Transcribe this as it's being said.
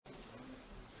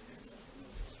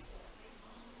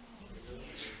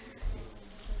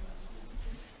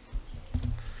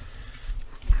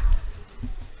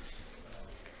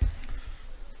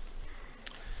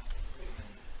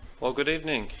Well, good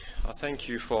evening. Thank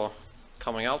you for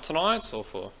coming out tonight or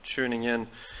for tuning in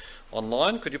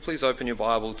online. Could you please open your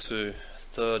Bible to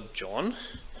 3 John?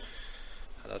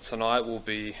 Tonight will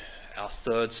be our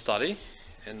third study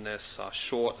in this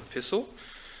short epistle.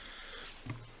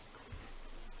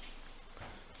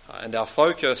 And our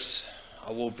focus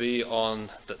will be on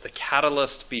the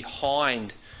catalyst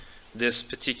behind this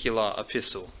particular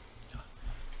epistle.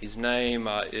 His name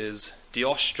is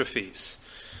Diotrephes.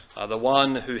 The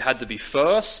one who had to be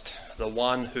first, the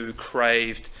one who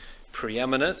craved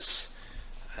preeminence,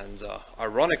 and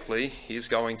ironically, he's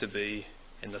going to be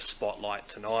in the spotlight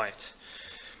tonight.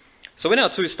 So in our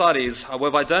two studies,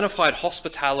 we've identified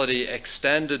hospitality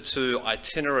extended to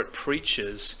itinerant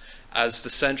preachers as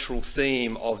the central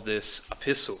theme of this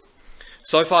epistle.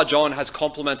 So far, John has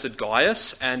complimented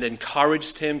Gaius and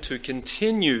encouraged him to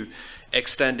continue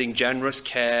extending generous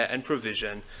care and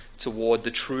provision toward the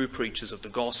true preachers of the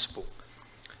gospel.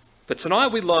 But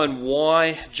tonight we learn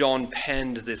why John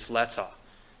penned this letter.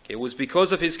 It was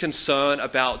because of his concern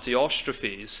about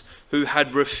Diotrephes, who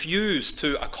had refused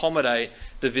to accommodate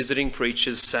the visiting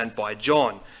preachers sent by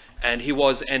John, and he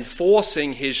was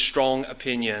enforcing his strong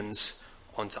opinions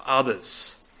onto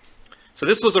others. So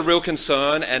this was a real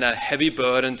concern and a heavy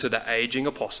burden to the aging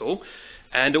apostle,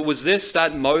 and it was this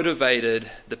that motivated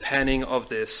the penning of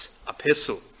this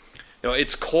epistle.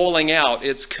 It's calling out,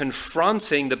 it's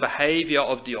confronting the behavior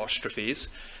of Diotrephes,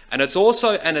 and it's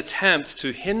also an attempt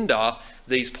to hinder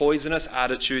these poisonous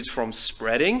attitudes from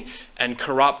spreading and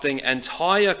corrupting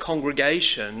entire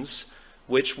congregations,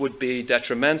 which would be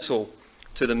detrimental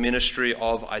to the ministry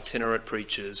of itinerant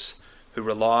preachers who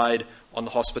relied on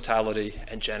the hospitality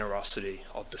and generosity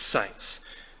of the saints.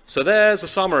 So there's a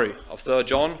summary of 3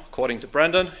 John, according to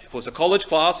Brendan. If it was a college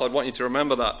class, I'd want you to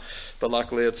remember that, but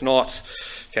luckily it's not.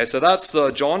 Okay, so that's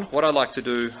 3 John. What I'd like to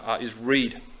do is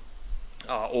read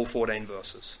all 14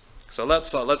 verses. So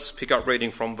let's pick up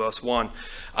reading from verse 1.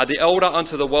 The elder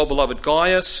unto the well-beloved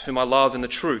Gaius, whom I love in the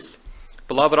truth.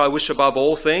 Beloved, I wish above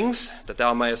all things that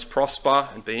thou mayest prosper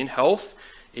and be in health,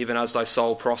 even as thy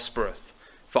soul prospereth.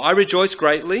 For I rejoice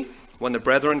greatly when the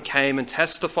brethren came and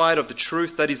testified of the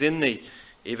truth that is in thee,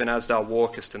 even as thou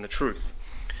walkest in the truth.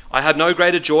 I had no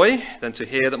greater joy than to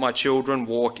hear that my children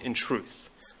walk in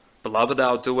truth. Beloved,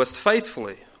 thou doest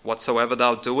faithfully whatsoever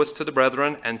thou doest to the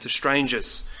brethren and to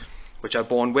strangers, which have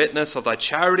borne witness of thy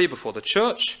charity before the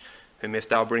church, whom if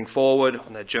thou bring forward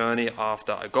on their journey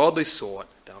after a godly sort,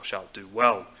 thou shalt do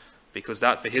well, because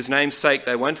that for his name's sake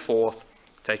they went forth,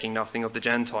 taking nothing of the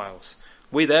Gentiles.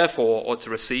 We therefore ought to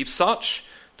receive such,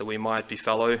 that we might be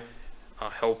fellow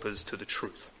helpers to the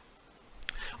truth.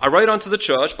 I write unto the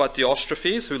church, but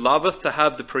Diotrephes, who loveth to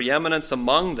have the preeminence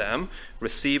among them,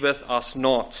 receiveth us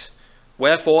not.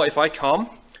 Wherefore, if I come,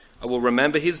 I will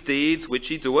remember his deeds which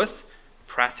he doeth,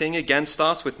 prating against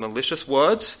us with malicious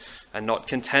words, and not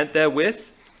content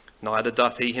therewith. Neither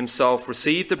doth he himself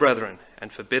receive the brethren,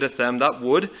 and forbiddeth them that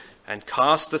would, and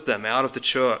casteth them out of the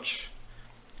church.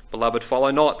 Beloved,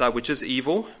 follow not that which is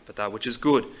evil, but that which is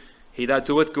good. He that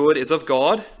doeth good is of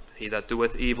God, he that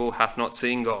doeth evil hath not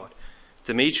seen God.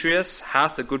 Demetrius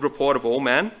hath a good report of all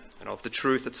men, and of the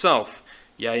truth itself.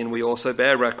 Yea, and we also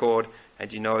bear record,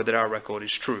 and ye know that our record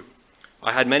is true.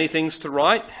 I had many things to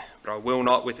write, but I will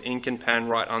not with ink and pen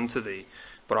write unto thee.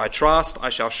 But I trust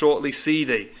I shall shortly see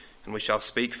thee, and we shall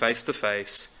speak face to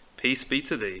face. Peace be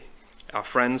to thee. Our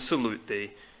friends salute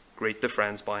thee. Greet the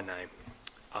friends by name.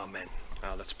 Amen.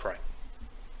 Let's pray.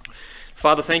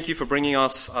 Father, thank you for bringing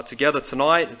us together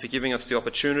tonight and for giving us the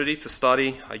opportunity to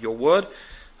study your word.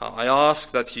 I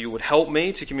ask that you would help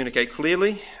me to communicate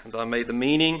clearly, and may the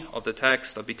meaning of the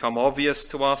text become obvious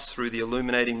to us through the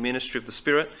illuminating ministry of the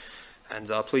Spirit. And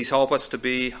please help us to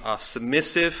be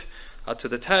submissive to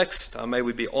the text. May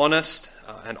we be honest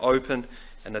and open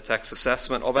in the text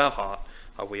assessment of our heart.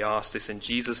 We ask this in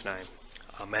Jesus' name.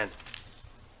 Amen.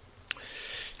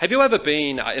 Have you ever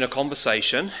been in a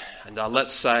conversation, and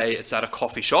let's say it's at a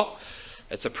coffee shop,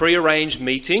 it's a pre-arranged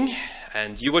meeting,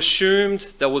 and you assumed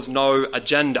there was no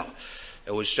agenda.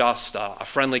 It was just a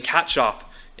friendly catch-up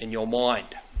in your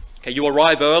mind. Okay, you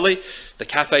arrive early, the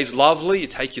cafe's lovely, you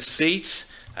take your seat,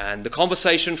 and the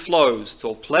conversation flows. It's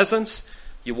all pleasant.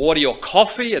 You order your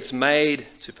coffee, it's made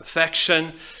to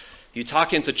perfection. You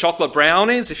tuck into chocolate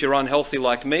brownies if you're unhealthy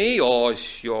like me, or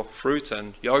your fruit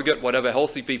and yogurt, whatever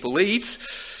healthy people eat.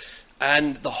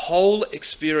 And the whole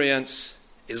experience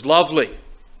is lovely.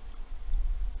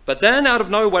 But then out of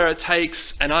nowhere it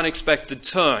takes an unexpected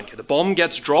turn. The bomb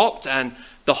gets dropped and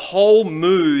the whole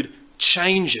mood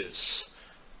changes.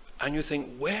 And you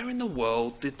think, where in the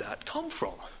world did that come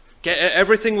from?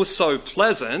 Everything was so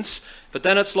pleasant, but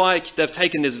then it's like they've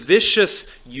taken this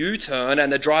vicious U-turn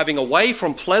and they're driving away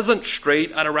from Pleasant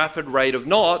Street at a rapid rate of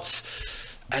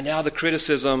knots, and now the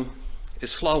criticism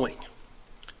is flowing.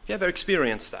 Have you ever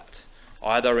experienced that?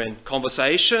 Either in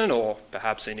conversation or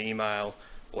perhaps in email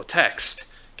or text.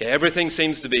 Everything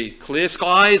seems to be clear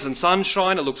skies and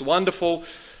sunshine, it looks wonderful,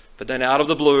 but then out of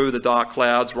the blue the dark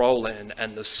clouds roll in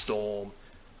and the storm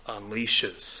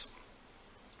unleashes.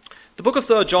 The book of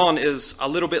 3 John is a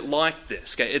little bit like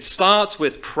this. It starts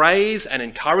with praise and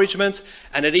encouragement,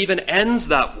 and it even ends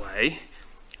that way.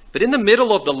 But in the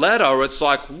middle of the letter, it's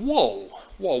like, whoa,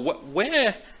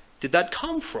 where did that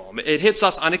come from? It hits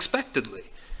us unexpectedly.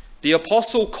 The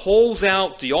apostle calls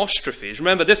out Diotrephes.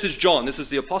 Remember, this is John. This is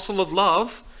the apostle of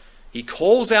love. He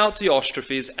calls out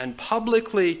Diotrephes and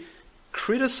publicly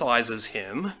criticizes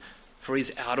him for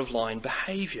his out-of-line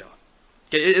behavior.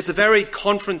 It's a very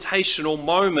confrontational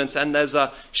moment, and there's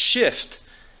a shift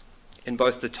in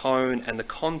both the tone and the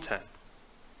content.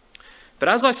 But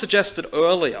as I suggested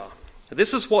earlier,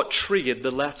 this is what triggered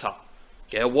the letter.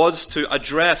 It was to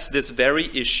address this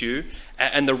very issue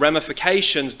and the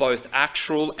ramifications, both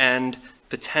actual and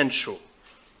potential.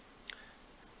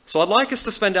 So I'd like us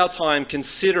to spend our time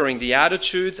considering the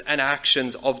attitudes and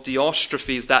actions of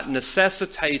Diotrephes that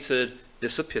necessitated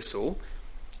this epistle,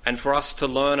 and for us to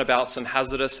learn about some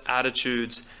hazardous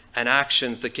attitudes and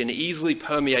actions that can easily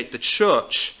permeate the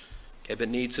church, but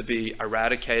need to be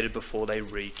eradicated before they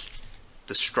wreak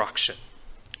destruction.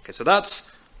 So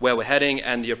that's where we're heading,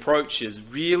 and the approach is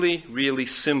really, really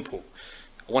simple.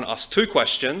 I want to ask 2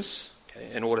 questions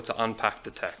in order to unpack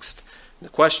the text. The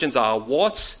questions are,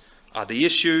 what are the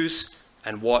issues,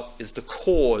 and what is the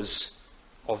cause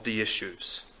of the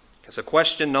issues? So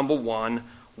question number 1,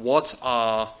 what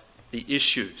are the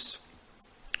issues?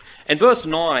 In verse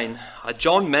 9,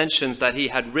 John mentions that he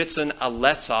had written a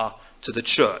letter to the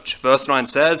church. Verse 9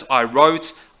 says, I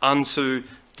wrote unto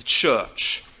the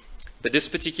church. But this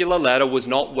particular letter was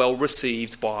not well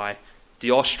received by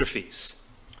Diotrephes.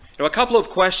 Now, a couple of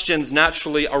questions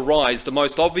naturally arise, the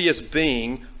most obvious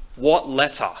being, what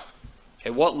letter?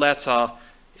 What letter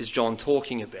is John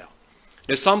talking about?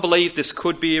 Now, some believe this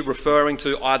could be referring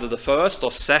to either the first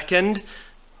or second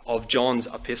of John's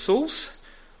epistles,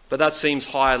 but that seems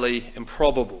highly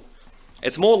improbable.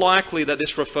 It's more likely that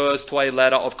this refers to a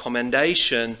letter of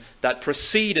commendation that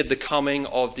preceded the coming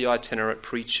of the itinerant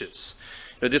preachers.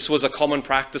 Now, this was a common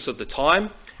practice of the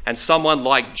time, and someone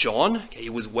like John, he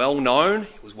was well known,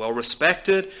 he was well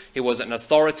respected, he was an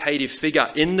authoritative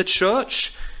figure in the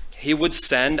church. He would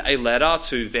send a letter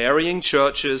to varying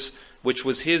churches, which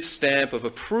was his stamp of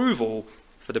approval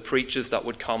for the preachers that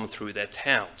would come through their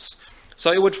towns.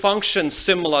 So it would function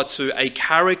similar to a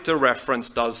character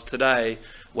reference does today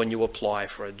when you apply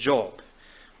for a job.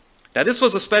 Now, this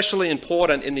was especially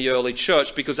important in the early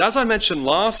church because, as I mentioned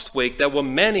last week, there were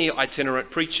many itinerant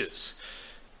preachers,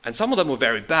 and some of them were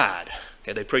very bad.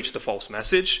 They preached a false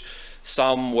message,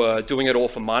 some were doing it all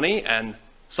for money, and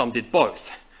some did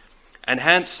both. And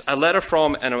hence, a letter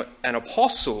from an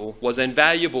apostle was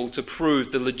invaluable to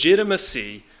prove the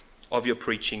legitimacy of your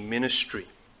preaching ministry.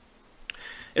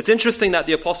 It's interesting that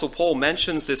the Apostle Paul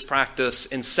mentions this practice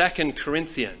in 2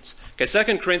 Corinthians.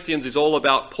 2 Corinthians is all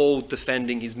about Paul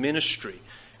defending his ministry.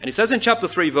 And he says in chapter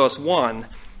 3, verse 1,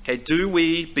 do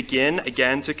we begin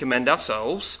again to commend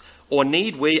ourselves, or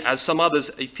need we, as some others,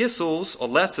 epistles or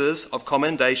letters of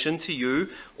commendation to you,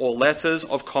 or letters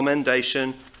of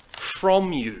commendation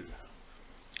from you?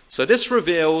 So this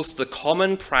reveals the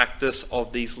common practice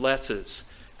of these letters,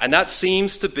 and that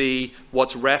seems to be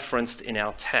what's referenced in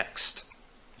our text.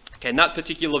 And that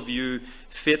particular view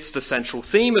fits the central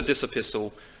theme of this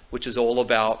epistle, which is all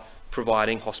about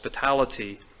providing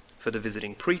hospitality for the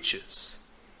visiting preachers.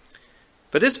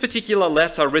 But this particular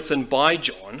letter written by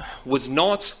John was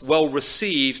not well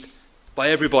received by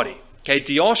everybody.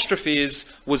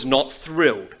 Diotrephes was not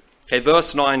thrilled.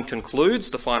 Verse 9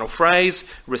 concludes, the final phrase,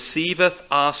 receiveth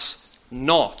us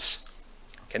not.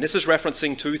 This is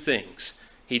referencing 2 things.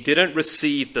 He didn't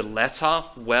receive the letter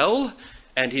well,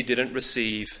 and he didn't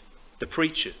receive the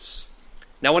preachers.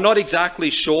 Now, we're not exactly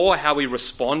sure how he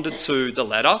responded to the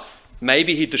letter.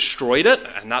 Maybe he destroyed it,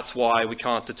 and that's why we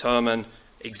can't determine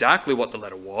exactly what the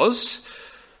letter was.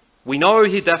 We know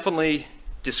he definitely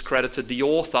discredited the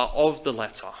author of the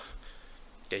letter.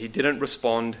 He didn't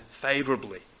respond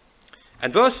favorably.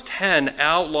 And verse 10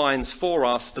 outlines for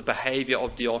us the behavior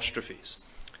of Diotrephes.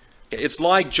 It's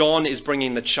like John is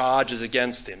bringing the charges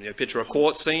against him. Picture a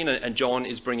court scene, and John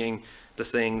is bringing the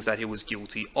things that he was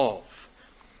guilty of.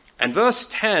 And verse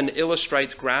 10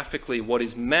 illustrates graphically what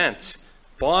is meant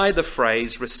by the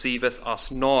phrase, receiveth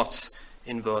us not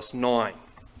in verse 9.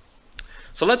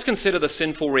 So let's consider the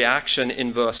sinful reaction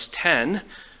in verse 10,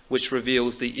 which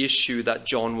reveals the issue that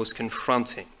John was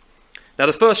confronting. Now,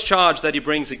 the first charge that he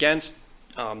brings against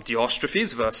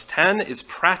Diotrephes, verse 10, is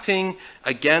prating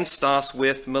against us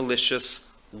with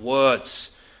malicious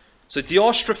words. So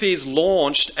Diotrephes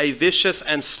launched a vicious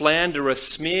and slanderous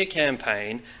smear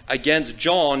campaign against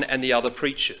John and the other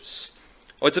preachers.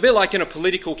 Or it's a bit like in a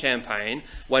political campaign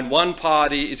when one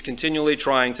party is continually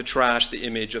trying to trash the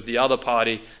image of the other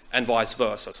party and vice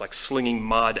versa. It's like slinging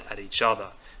mud at each other.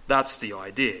 That's the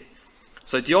idea.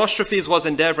 So Diotrephes was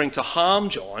endeavoring to harm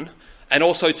John and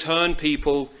also turn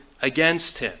people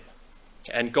against him.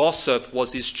 And gossip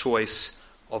was his choice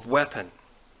of weapon.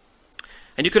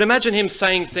 And you could imagine him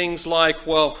saying things like,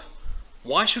 well,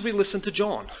 why should we listen to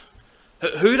John?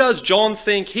 Who does John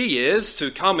think he is to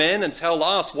come in and tell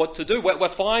us what to do? We're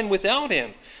fine without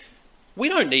him. We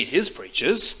don't need his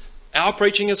preachers. Our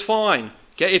preaching is fine.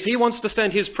 Okay, if he wants to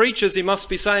send his preachers, he must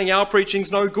be saying our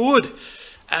preaching's no good.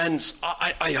 And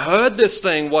I heard this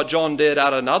thing, what John did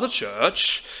at another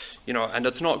church, and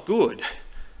it's not good.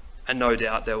 And no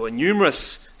doubt there were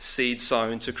numerous seeds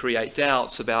sown to create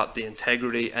doubts about the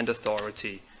integrity and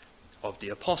authority of the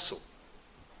apostle.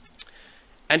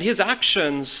 And his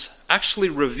actions actually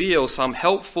reveal some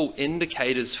helpful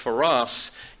indicators for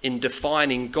us in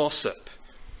defining gossip.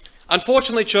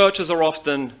 Unfortunately, churches are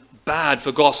often bad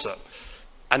for gossip.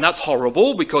 And that's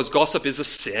horrible because gossip is a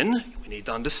sin. We need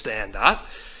to understand that.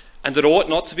 And it ought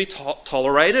not to be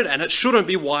tolerated, and it shouldn't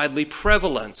be widely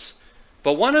prevalent.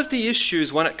 But one of the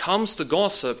issues when it comes to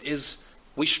gossip is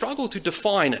we struggle to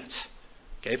define it.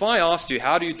 Okay, if I asked you,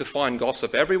 how do you define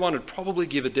gossip? Everyone would probably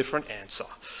give a different answer.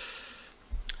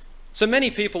 So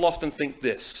many people often think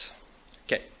this.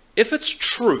 Okay, if it's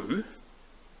true,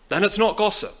 then it's not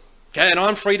gossip. Okay, and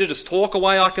I'm free to just talk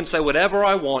away. I can say whatever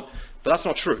I want, but that's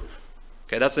not true.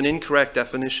 Okay, that's an incorrect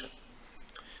definition.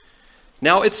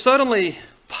 Now, it's certainly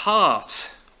part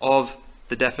of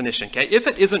the definition. Okay, if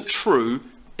it isn't true,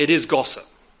 it is gossip.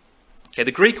 Okay,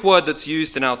 the Greek word that's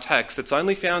used in our text, it's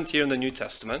only found here in the New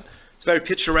Testament. It's a very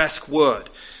picturesque word.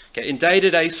 Okay, in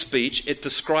day-to-day speech, it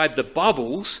described the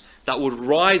bubbles that would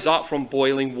rise up from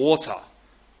boiling water.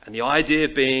 And the idea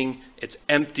being it's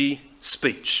empty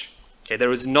speech. Okay,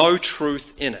 there is no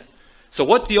truth in it. So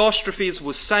what Diotrephes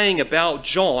was saying about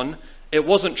John, it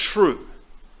wasn't true.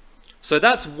 So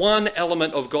that's one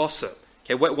element of gossip,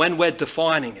 okay, when we're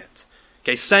defining it.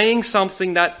 Okay, saying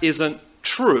something that isn't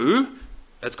true,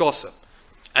 that's gossip.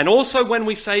 And also when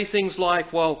we say things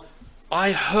like, well,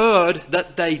 I heard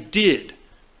that they did.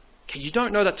 Okay, you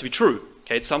don't know that to be true.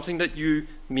 Okay, it's something that you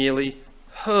merely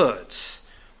heard.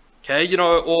 Okay,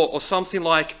 or something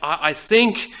like, I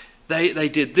think they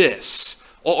did this.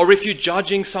 Or if you're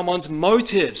judging someone's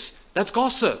motives, that's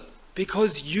gossip.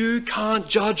 Because you can't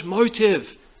judge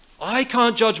motive. I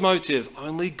can't judge motive.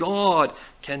 Only God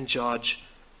can judge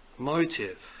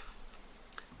motive.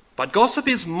 But gossip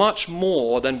is much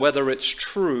more than whether it's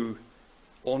true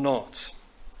or not.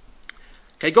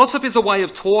 Okay, gossip is a way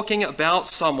of talking about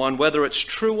someone, whether it's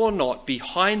true or not,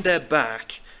 behind their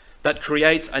back, that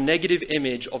creates a negative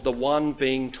image of the one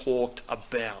being talked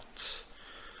about.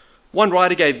 One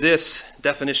writer gave this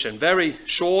definition, very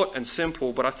short and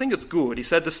simple, but I think it's good. He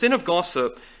said, the sin of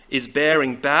gossip is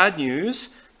bearing bad news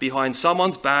behind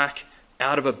someone's back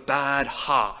out of a bad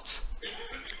heart.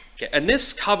 Okay, and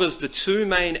this covers the two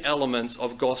main elements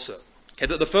of gossip. Okay,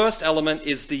 the first element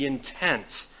is the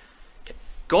intent. Okay,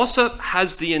 gossip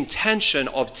has the intention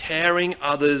of tearing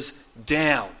others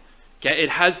down. Okay, it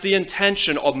has the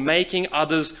intention of making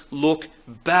others look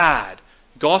bad.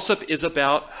 Gossip is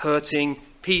about hurting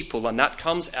people, and that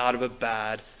comes out of a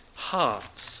bad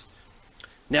heart.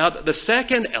 Now, the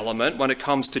second element when it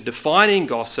comes to defining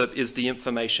gossip is the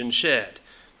information shared.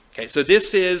 Okay, so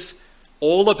this is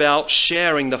all about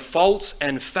sharing the faults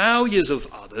and failures of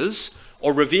others,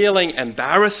 or revealing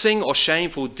embarrassing or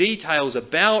shameful details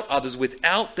about others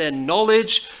without their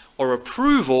knowledge or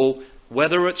approval,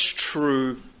 whether it's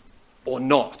true or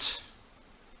not.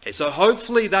 Okay, so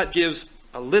hopefully that gives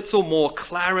a little more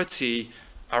clarity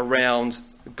around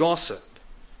gossip.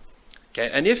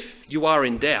 Okay, and if you are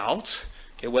in doubt,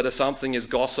 okay, whether something is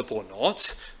gossip or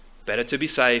not, better to be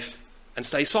safe and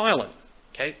stay silent.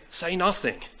 Okay, say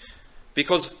nothing.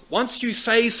 Because once you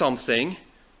say something,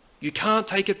 you can't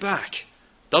take it back.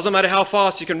 Doesn't matter how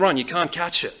fast you can run, you can't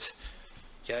catch it.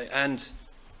 Okay, and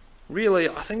really,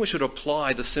 I think we should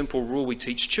apply the simple rule we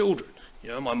teach children.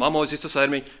 My mum always used to say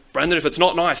to me, Brendan, if it's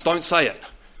not nice, don't say it.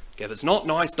 Okay, if it's not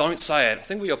nice, don't say it. I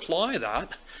think we apply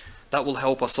that. That will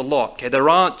help us a lot. Okay, there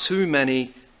aren't too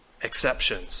many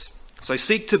exceptions. So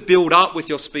seek to build up with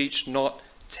your speech, not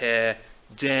tear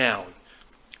down.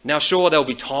 Now, sure, there'll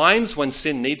be times when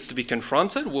sin needs to be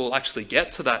confronted. We'll actually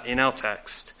get to that in our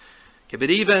text. Okay, but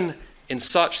even in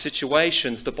such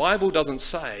situations, the Bible doesn't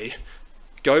say,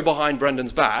 go behind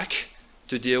Brendan's back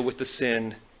to deal with the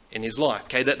sin in his life.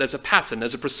 Okay, there's a pattern,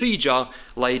 there's a procedure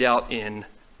laid out in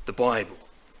the Bible.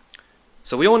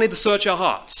 So we all need to search our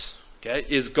hearts. Okay,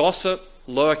 is gossip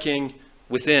lurking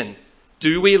within?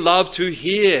 Do we love to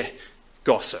hear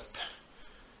gossip?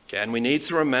 Okay, and we need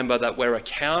to remember that we're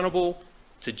accountable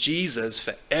to Jesus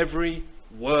for every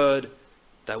word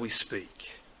that we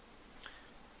speak.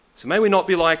 So may we not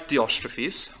be like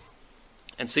Diotrephes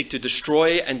and seek to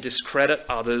destroy and discredit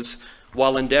others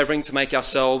while endeavoring to make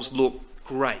ourselves look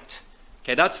great.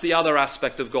 Okay, that's the other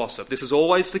aspect of gossip. This is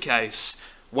always the case.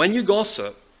 When you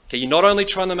gossip, okay, you're not only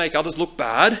trying to make others look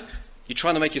bad, you're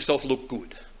trying to make yourself look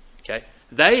good. Okay,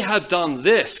 they have done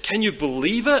this. Can you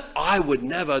believe it? I would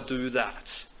never do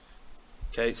that.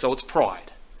 Okay, so it's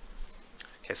pride.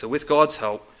 Okay, so with God's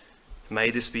help,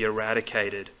 may this be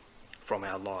eradicated from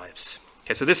our lives.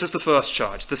 Okay, so this is the first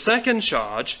charge. The second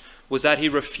charge was that he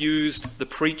refused the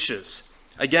preachers.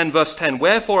 Again, verse 10,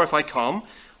 wherefore if I come,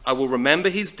 I will remember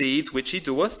his deeds which he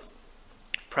doeth,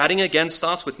 prating against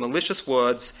us with malicious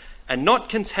words, and not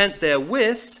content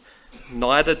therewith,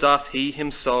 neither doth he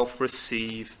himself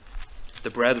receive the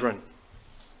brethren.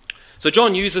 So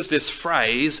John uses this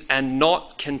phrase, and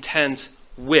not content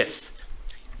with.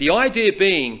 The idea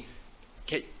being,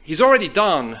 he's already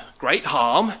done great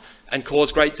harm and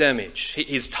caused great damage.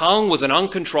 His tongue was an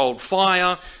uncontrolled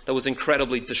fire that was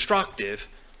incredibly destructive,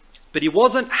 but he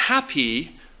wasn't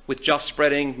happy with just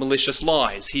spreading malicious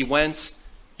lies. He went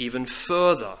even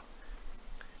further.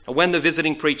 And when the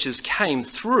visiting preachers came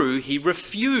through, he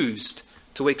refused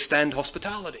to extend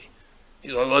hospitality.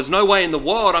 He's like, there's no way in the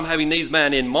world I'm having these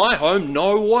men in my home,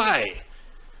 no way.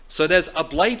 So there's a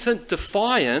blatant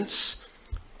defiance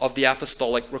of the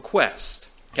apostolic request.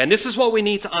 Okay, and this is what we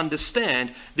need to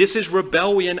understand. This is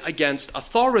rebellion against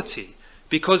authority,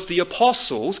 because the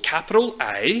apostles, capital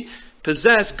A,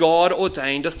 possess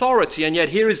God-ordained authority, and yet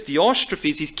here is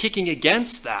Diotrephes, he's kicking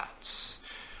against that.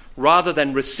 Rather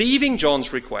than receiving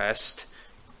John's request,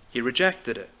 he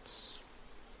rejected it.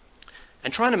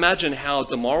 And try and imagine how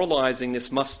demoralizing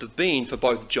this must have been for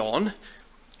both John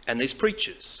and these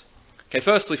preachers. Okay,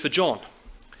 firstly for John.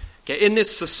 Okay, in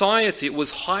this society, it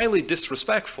was highly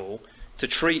disrespectful to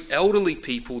treat elderly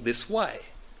people this way.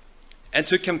 And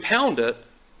to compound it,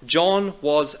 John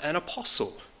was an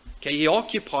apostle. Okay, he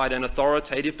occupied an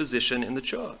authoritative position in the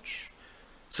church.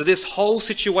 So this whole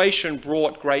situation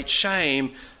brought great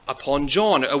shame upon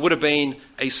John. It would have been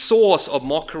a source of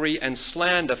mockery and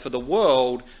slander for the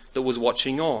world that was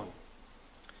watching on.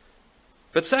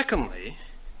 But secondly,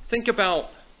 think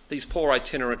about these poor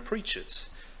itinerant preachers.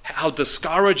 How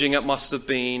discouraging it must have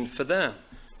been for them.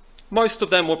 Most of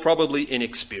them were probably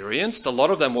inexperienced. A lot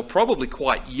of them were probably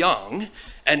quite young.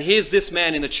 And here's this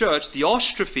man in the church,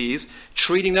 Diotrephes,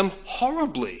 treating them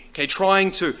horribly. Okay,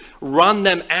 trying to run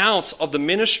them out of the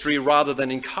ministry rather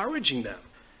than encouraging them.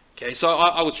 Okay, so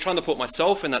I was trying to put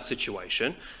myself in that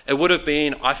situation. It would have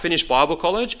been, I finished Bible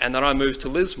college and then I moved to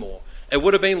Lismore. It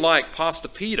would have been like Pastor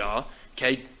Peter,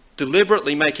 okay,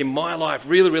 deliberately making my life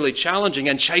really, really challenging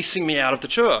and chasing me out of the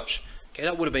church. Okay,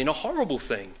 that would have been a horrible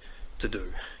thing to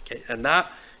do. Okay, and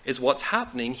that is what's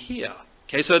happening here.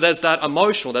 Okay, so there's that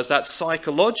emotional, there's that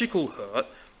psychological hurt,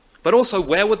 but also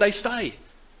where would they stay?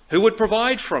 Who would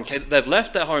provide for them? Okay, they've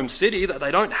left their home city, that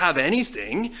they don't have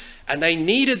anything, and they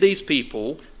needed these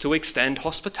people to extend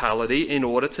hospitality in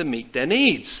order to meet their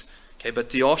needs. Okay, but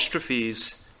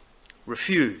Diotrephes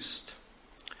refused.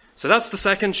 So that's the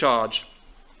second charge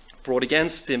brought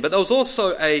against him. But there was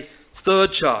also a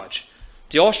third charge.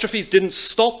 Diotrephes didn't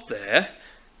stop there,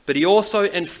 but he also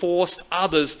enforced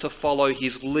others to follow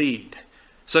his lead.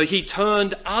 So he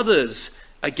turned others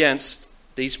against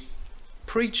these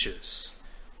preachers.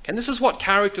 And this is what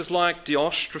characters like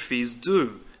Diotrephes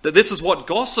do. That this is what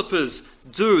gossipers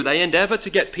do. They endeavor to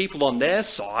get people on their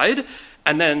side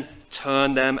and then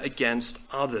turn them against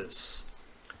others.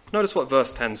 Notice what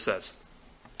verse 10 says.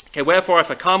 Okay, wherefore if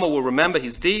I come, I will remember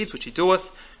his deeds which he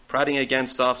doeth, prating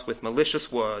against us with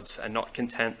malicious words, and not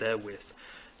content therewith.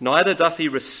 Neither doth he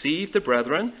receive the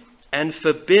brethren, and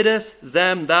forbiddeth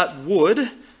them that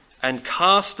would, and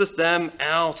casteth them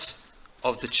out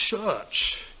of the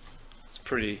church. It's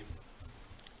pretty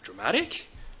dramatic,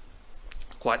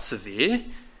 quite severe.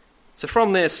 So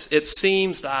from this, it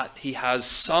seems that he has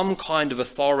some kind of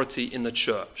authority in the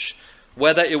church.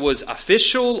 Whether it was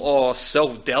official or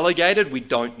self-delegated, we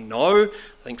don't know.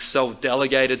 I think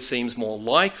self-delegated seems more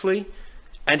likely.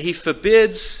 And he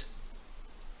forbids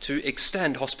to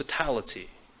extend hospitality.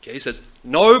 Okay, he says,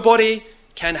 nobody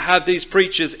can have these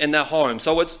preachers in their home.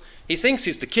 So he thinks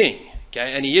he's the king,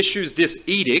 okay, and he issues this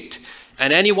edict,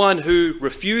 and anyone who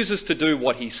refuses to do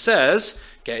what he says,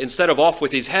 okay, instead of off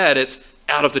with his head, it's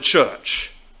out of the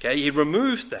church. Okay, he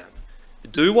removed them.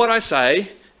 Do what I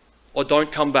say, or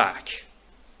don't come back.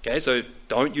 Okay, so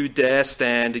don't you dare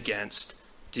stand against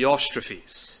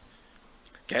Diotrephes.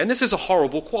 Okay, and this is a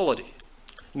horrible quality.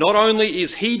 Not only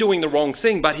is he doing the wrong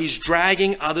thing, but he's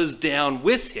dragging others down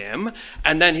with him,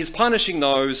 and then he's punishing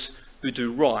those who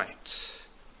do right.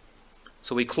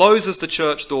 So he closes the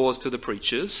church doors to the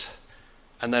preachers,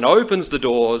 and then opens the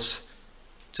doors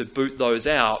to boot those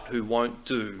out who won't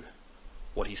do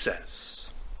what he says.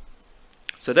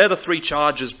 So they're the three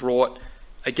charges brought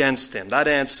against him. That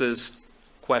answers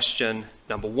question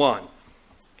number 1.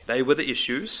 They were the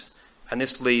issues, and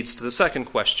this leads to the second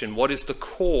question. What is the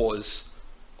cause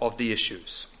of the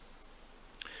issues?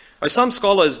 Now, some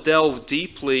scholars delve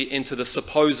deeply into the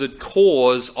supposed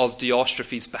cause of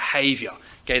Diotrephes' behavior.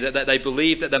 Okay, that they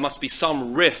believe that there must be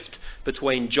some rift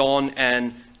between John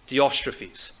and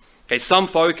Diotrephes. Okay, some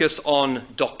focus on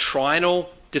doctrinal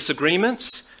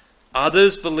disagreements.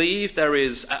 Others believe there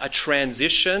is a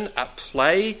transition at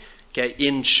play, okay,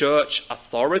 in church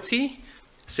authority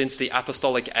since the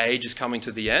apostolic age is coming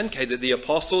to the end. Okay, that the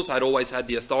apostles had always had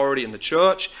the authority in the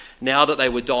church. Now that they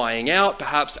were dying out,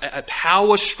 perhaps a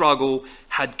power struggle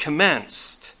had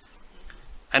commenced.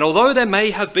 And although there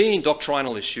may have been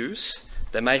doctrinal issues,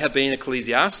 there may have been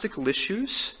ecclesiastical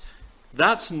issues,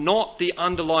 that's not the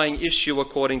underlying issue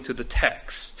according to the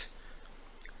text.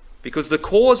 Because the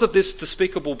cause of this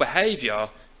despicable behavior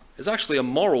is actually a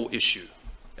moral issue.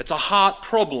 It's a heart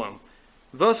problem.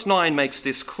 Verse 9 makes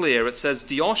this clear. It says,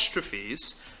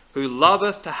 Diotrephes, who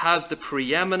loveth to have the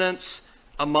preeminence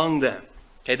among them.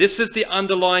 Okay, this is the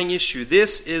underlying issue.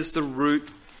 This is the root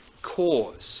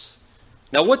cause.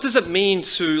 Now, what does it mean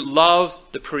to love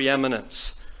the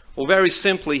preeminence? Well, very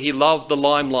simply, he loved the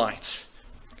limelight.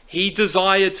 He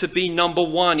desired to be number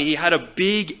one. He had a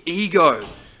big ego.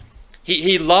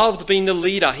 He loved being the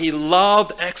leader. He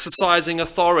loved exercising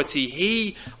authority.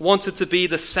 He wanted to be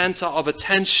the center of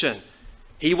attention.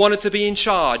 He wanted to be in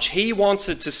charge. He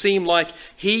wanted to seem like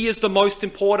he is the most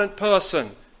important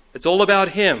person. It's all about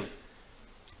him.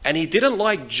 And he didn't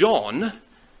like John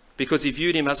because he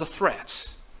viewed him as a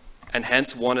threat and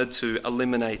hence wanted to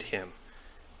eliminate him.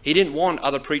 He didn't want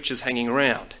other preachers hanging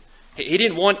around. He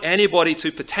didn't want anybody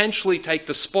to potentially take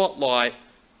the spotlight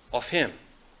off him.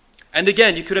 And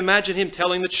again, you could imagine him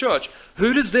telling the church,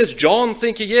 who does this John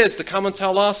think he is to come and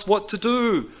tell us what to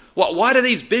do? Why do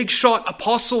these big shot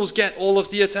apostles get all of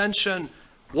the attention?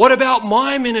 What about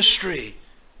my ministry?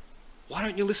 Why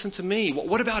don't you listen to me?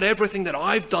 What about everything that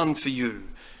I've done for you?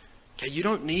 Okay, you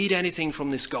don't need anything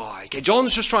from this guy. Okay,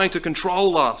 John's just trying to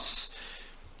control us.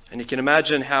 And you can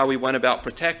imagine how he went about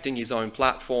protecting his own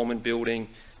platform and building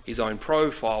his own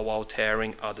profile while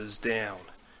tearing others down.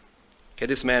 Okay,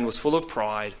 this man was full of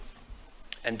pride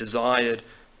and desired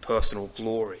personal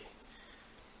glory.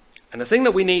 And the thing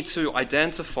that we need to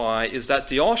identify is that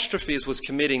Diotrephes was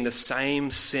committing the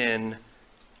same sin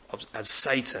as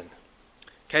Satan.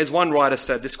 Okay, as one writer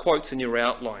said, this quote's in your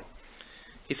outline.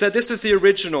 He said, this is the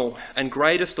original and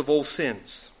greatest of all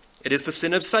sins. It is the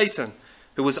sin of Satan,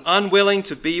 who was unwilling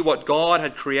to be what God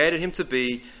had created him to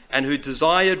be and who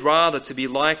desired rather to be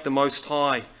like the Most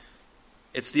High.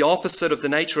 It's the opposite of the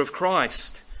nature of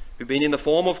Christ, who being in the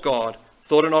form of God,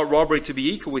 thought it not robbery to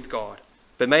be equal with God,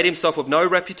 but made himself of no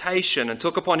reputation, and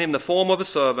took upon him the form of a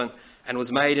servant, and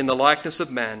was made in the likeness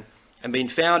of man. And being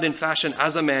found in fashion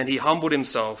as a man, he humbled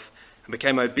himself, and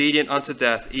became obedient unto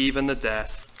death, even the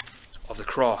death of the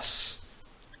cross.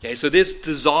 Okay, so this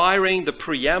desiring the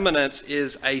preeminence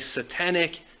is a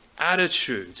satanic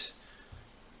attitude.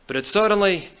 But it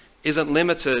certainly isn't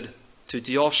limited to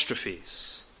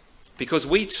Diotrephes, because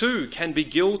we too can be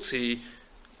guilty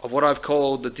of what I've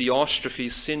called the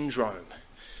Diotrephes syndrome.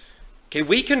 Okay,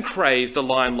 we can crave the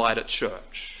limelight at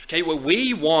church. Okay, where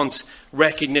we want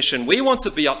recognition. We want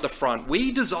to be up the front.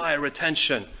 We desire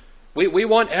attention. We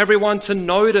want everyone to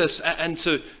notice and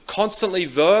to constantly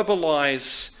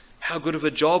verbalize how good of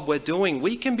a job we're doing.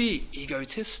 We can be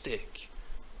egotistic.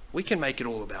 We can make it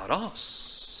all about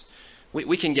us.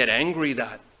 We can get angry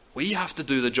that we have to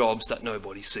do the jobs that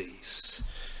nobody sees.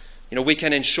 You know, we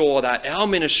can ensure that our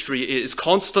ministry is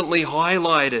constantly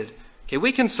highlighted. Okay,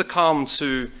 we can succumb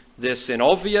to this in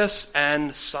obvious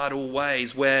and subtle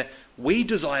ways where we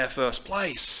desire first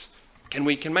place.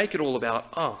 We can make it all about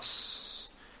us.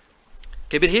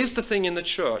 Okay, but here's the thing in the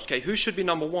church. Okay, who should be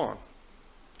number one?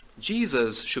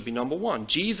 Jesus should be number one.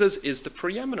 Jesus is the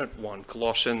preeminent one.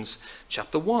 Colossians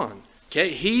chapter 1 Okay,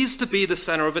 he's to be the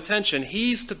center of attention.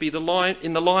 He's to be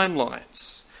in the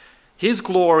limelight. His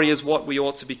glory is what we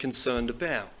ought to be concerned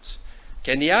about.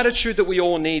 Okay, and the attitude that we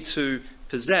all need to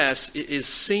possess is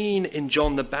seen in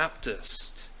John the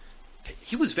Baptist. Okay,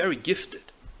 he was very gifted.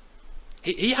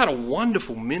 He had a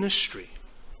wonderful ministry.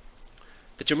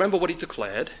 But you remember what he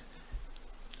declared?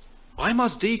 I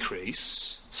must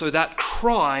decrease so that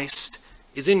Christ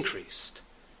is increased.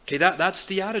 Okay, that's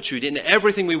the attitude. In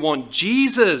everything we want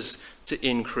Jesus to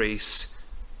increase,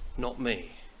 not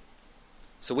me.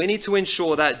 So we need to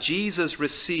ensure that Jesus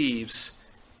receives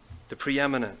the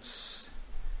preeminence.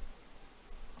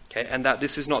 Okay, and that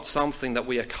this is not something that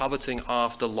we are coveting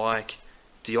after like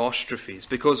Diotrephes.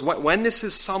 Because when this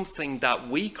is something that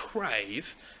we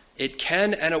crave, it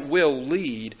can and it will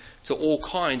lead to all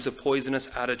kinds of poisonous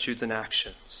attitudes and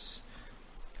actions.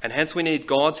 And hence we need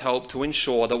God's help to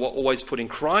ensure that we're always putting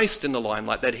Christ in the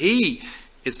limelight, that he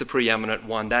is the preeminent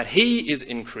one, that he is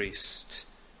increased,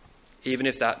 even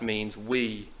if that means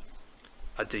we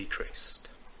are decreased.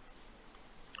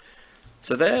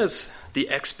 So there's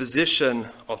the exposition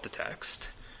of the text,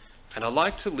 and I'd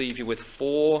like to leave you with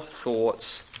 4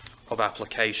 thoughts of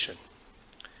application.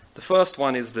 The first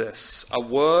one is this: a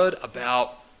word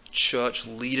about church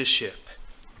leadership.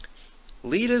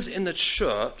 Leaders in the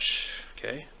church,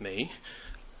 okay, me,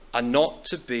 are not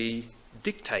to be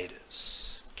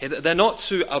dictators. Okay, they're not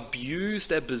to abuse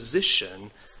their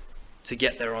position to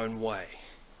get their own way.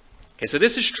 Okay, so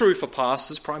this is true for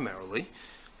pastors primarily,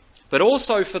 but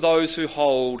also for those who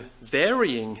hold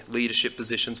varying leadership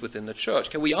positions within the church.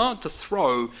 Okay, we aren't to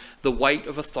throw the weight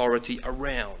of authority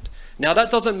around. Now,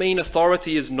 that doesn't mean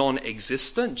authority is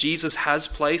non-existent. Jesus has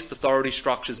placed authority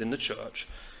structures in the church,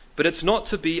 but it's not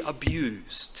to be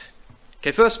abused.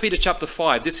 Okay, 1 Peter chapter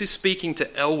 5, this is speaking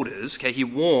to elders. Okay, he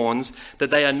warns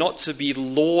that they are not to be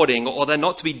lording, or they're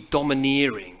not to be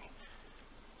domineering.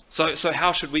 So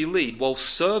how should we lead? Well,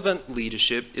 servant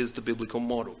leadership is the biblical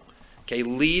model. Okay,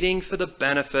 leading for the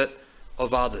benefit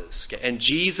of others. Okay, and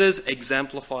Jesus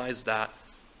exemplifies that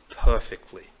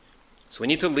perfectly. So we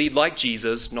need to lead like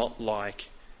Jesus, not like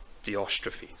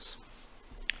Diotrephes.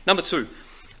 Number 2,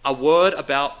 a word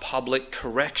about public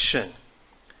correction.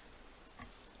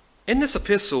 In this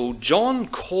epistle, John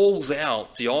calls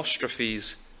out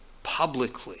Diotrephes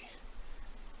publicly.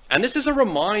 And this is a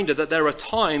reminder that there are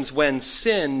times when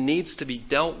sin needs to be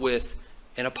dealt with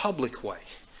in a public way.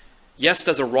 Yes,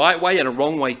 there's a right way and a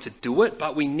wrong way to do it,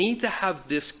 but we need to have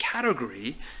this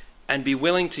category and be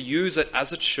willing to use it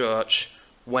as a church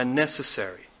when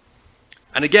necessary.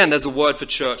 And again, there's a word for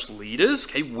church leaders.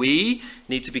 Okay, we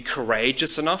need to be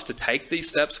courageous enough to take these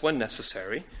steps when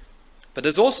necessary. But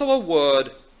there's also a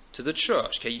word to the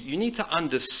church. Okay, you need to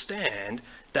understand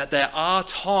that there are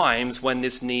times when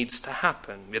this needs to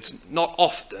happen. It's not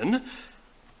often,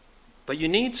 but you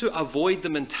need to avoid the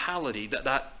mentality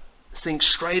that thinks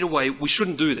straight away, we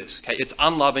shouldn't do this. Okay, it's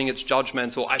unloving, it's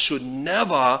judgmental. I should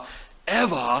never,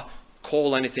 ever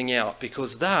call anything out,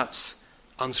 because that's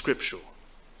unscriptural.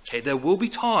 Okay, there will be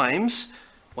times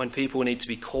when people need to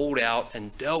be called out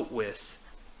and dealt with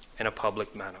in a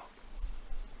public manner.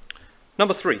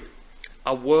 Number 3,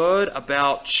 a word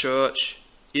about church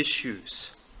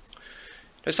issues.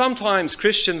 Now, sometimes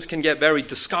Christians can get very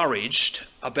discouraged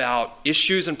about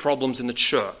issues and problems in the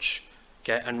church,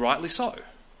 okay, and rightly so.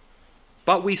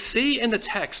 But we see in the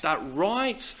text that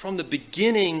right from the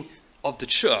beginning of the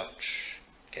church,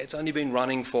 okay, it's only been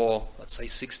running for, let's say,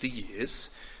 60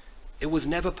 years, it was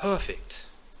never perfect.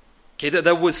 Okay,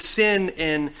 there was sin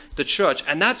in the church,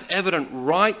 and that's evident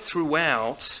right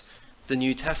throughout the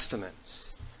New Testament.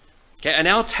 Okay, and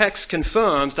our text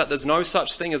confirms that there's no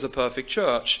such thing as a perfect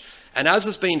church. And as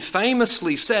has been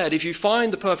famously said, if you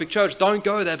find the perfect church, don't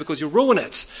go there because you'll ruin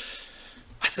it.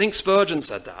 I think Spurgeon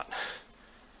said that.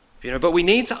 But we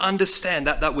need to understand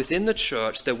that within the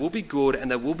church there will be good and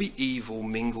there will be evil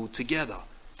mingled together.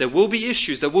 There will be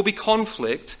issues, there will be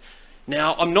conflict.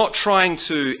 Now, I'm not trying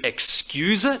to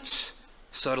excuse it,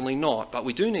 certainly not, but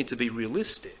we do need to be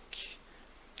realistic.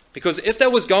 Because if there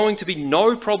was going to be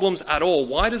no problems at all,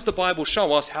 why does the Bible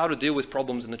show us how to deal with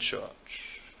problems in the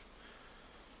church?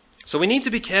 So we need to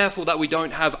be careful that we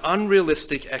don't have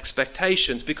unrealistic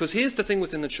expectations, because here's the thing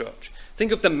within the church.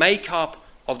 Think of the makeup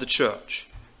of the church.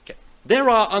 Okay. There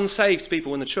are unsaved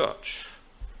people in the church.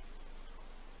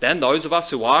 Then those of us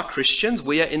who are Christians,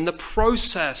 we are in the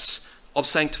process of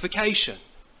sanctification.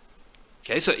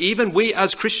 Okay, so even we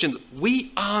as Christians,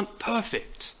 we aren't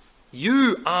perfect.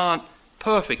 You aren't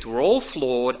perfect. We're all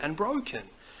flawed and broken.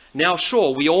 Now,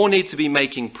 sure, we all need to be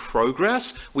making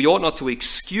progress. We ought not to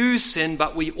excuse sin,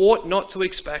 but we ought not to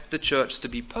expect the church to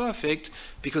be perfect,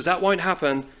 because that won't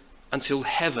happen until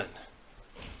heaven.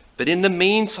 But in the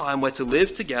meantime, we're to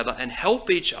live together and help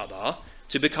each other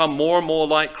to become more and more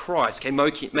like Christ,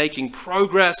 okay, making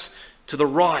progress to the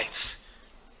right.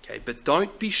 Okay, but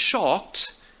don't be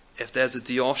shocked if there's a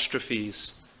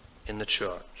Diotrephes in the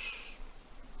church.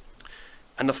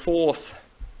 And the fourth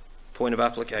point of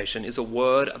application is a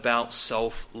word about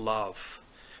self-love.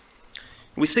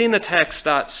 We see in the text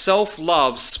that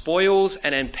self-love spoils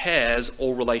and impairs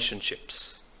all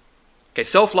relationships. Okay,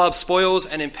 self-love spoils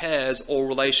and impairs all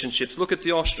relationships. Look at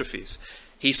Diotrephes.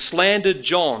 He slandered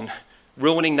John,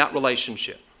 ruining that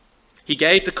relationship. He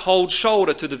gave the cold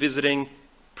shoulder to the visiting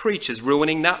preachers,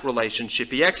 ruining that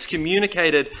relationship. He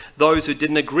excommunicated those who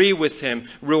didn't agree with him,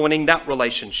 ruining that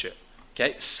relationship.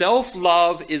 Okay,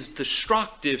 self-love is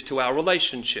destructive to our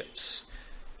relationships.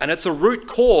 And it's a root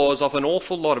cause of an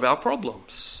awful lot of our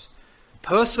problems.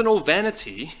 Personal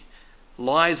vanity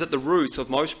lies at the root of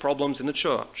most problems in the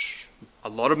church. A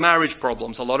lot of marriage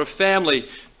problems, a lot of family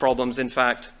problems, in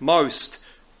fact, most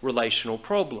relational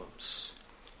problems.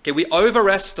 Okay, we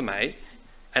overestimate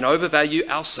and overvalue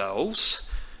ourselves,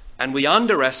 and we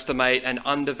underestimate and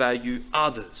undervalue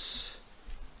others.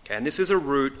 Okay, and this is a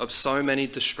root of so many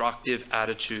destructive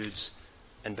attitudes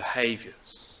and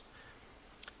behaviors.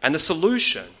 And the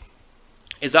solution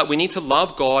is that we need to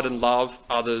love God and love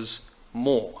others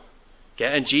more.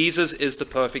 Okay? And Jesus is the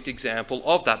perfect example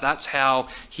of that. That's how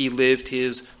he lived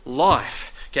his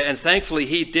life. Okay? And thankfully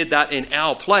he did that in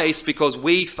our place because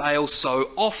we fail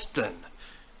so often.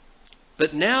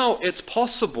 But now it's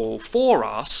possible for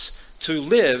us to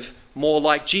live more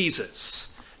like Jesus.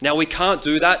 Now we can't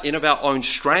do that in of our own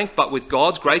strength, but with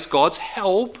God's grace, God's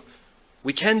help,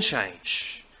 we can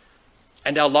change.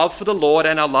 And our love for the Lord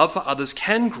and our love for others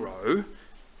can grow.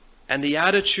 And the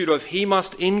attitude of he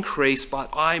must increase, but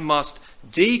I must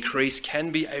decrease can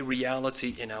be a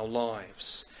reality in our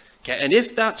lives. Okay, and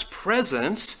if that's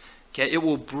present, okay, it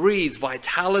will breathe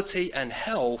vitality and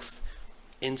health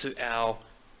into our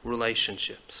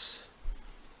relationships.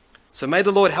 So may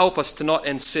the Lord help us to not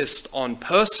insist on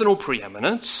personal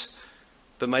preeminence,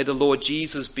 but may the Lord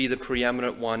Jesus be the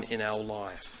preeminent one in our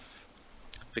life.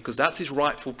 Because that's his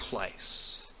rightful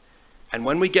place. And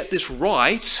when we get this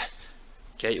right,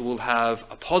 okay, it will have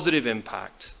a positive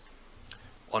impact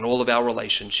on all of our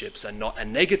relationships and not a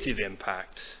negative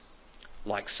impact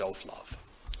like self-love.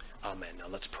 Amen. Now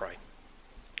let's pray.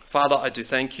 Father, I do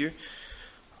thank you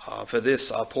for this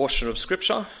portion of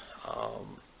Scripture.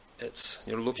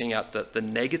 You're looking at the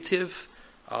negative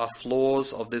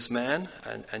flaws of this man,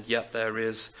 and yet there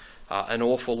is an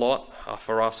awful lot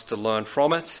for us to learn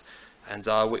from it. And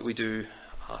we do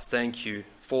thank you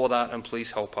for that, and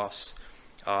please help us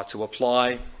to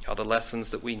apply the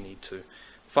lessons that we need to.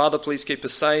 Father, please keep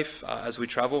us safe as we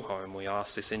travel home. We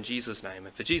ask this in Jesus' name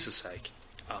and for Jesus' sake.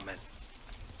 Amen.